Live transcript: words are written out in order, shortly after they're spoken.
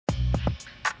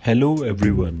Hello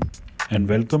everyone and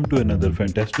welcome to another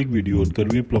fantastic video on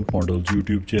Curvy Plump Models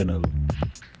YouTube channel.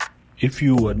 If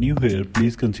you are new here,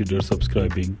 please consider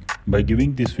subscribing by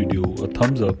giving this video a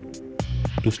thumbs up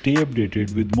to stay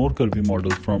updated with more curvy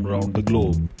models from around the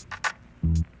globe.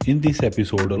 In this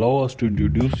episode, allow us to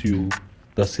introduce you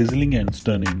the sizzling and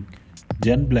stunning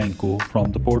Jen Blanco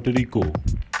from Puerto Rico.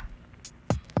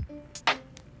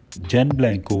 Jen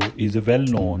Blanco is a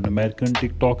well-known American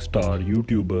TikTok star,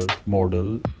 YouTuber,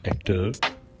 model, actor,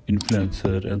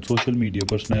 influencer, and social media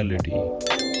personality.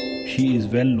 She is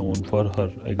well known for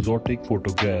her exotic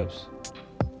photographs.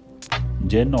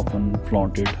 Jen often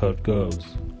flaunted her curves.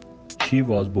 She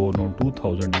was born on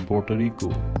 2000 in Puerto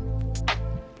Rico.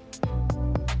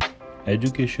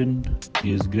 Education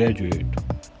is graduate.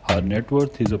 Her net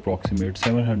worth is approximate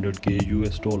 $700k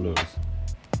US.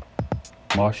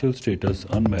 Marital status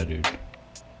unmarried.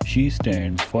 She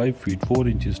stands 5 feet 4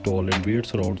 inches tall and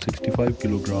weighs around 65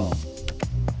 kilograms.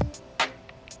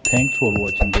 Thanks for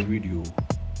watching the video.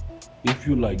 If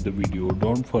you like the video,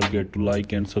 don't forget to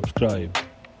like and subscribe.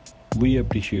 We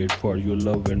appreciate for your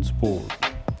love and support.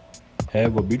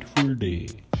 Have a beautiful day.